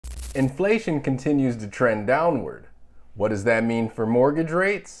Inflation continues to trend downward. What does that mean for mortgage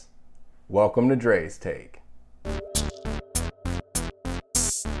rates? Welcome to Dre's Take.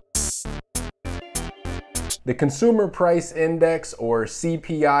 The Consumer Price Index, or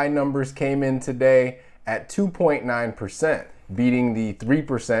CPI, numbers came in today at 2.9%, beating the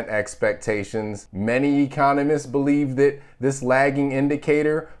 3% expectations. Many economists believe that this lagging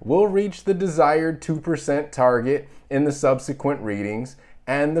indicator will reach the desired 2% target in the subsequent readings,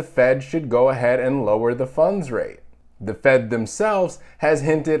 and the Fed should go ahead and lower the funds rate. The Fed themselves has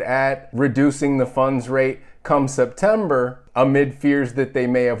hinted at reducing the funds rate come September amid fears that they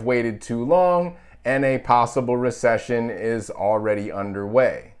may have waited too long and a possible recession is already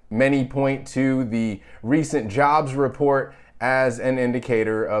underway. Many point to the recent jobs report as an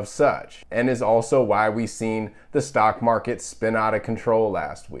indicator of such, and is also why we've seen the stock market spin out of control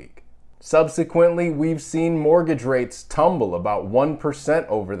last week. Subsequently, we've seen mortgage rates tumble about 1%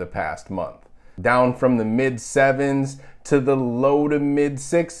 over the past month, down from the mid-7s to the low to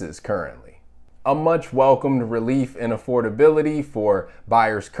mid-6s currently. A much welcomed relief in affordability for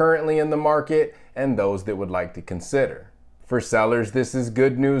buyers currently in the market and those that would like to consider. For sellers, this is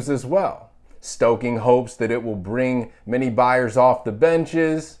good news as well, stoking hopes that it will bring many buyers off the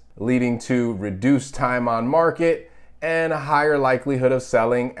benches, leading to reduced time on market and a higher likelihood of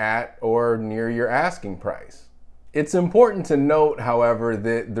selling at or near your asking price. It's important to note, however,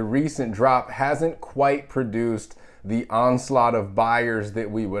 that the recent drop hasn't quite produced the onslaught of buyers that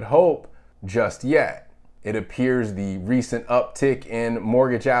we would hope just yet. It appears the recent uptick in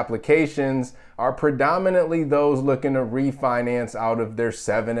mortgage applications are predominantly those looking to refinance out of their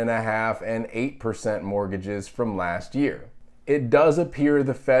 7.5% and 8% mortgages from last year. It does appear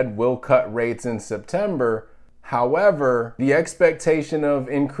the Fed will cut rates in September. However, the expectation of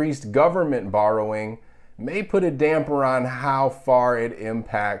increased government borrowing may put a damper on how far it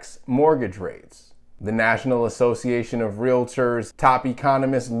impacts mortgage rates. The National Association of Realtors top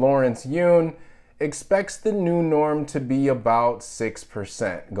economist Lawrence Yun expects the new norm to be about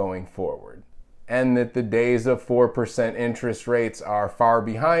 6% going forward, and that the days of 4% interest rates are far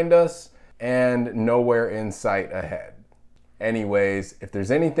behind us and nowhere in sight ahead. Anyways, if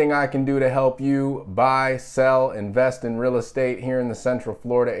there's anything I can do to help you buy, sell, invest in real estate here in the Central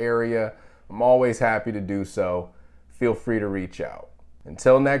Florida area, I'm always happy to do so. Feel free to reach out.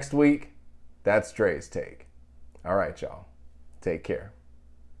 Until next week, that's Dre's Take. All right, y'all. Take care.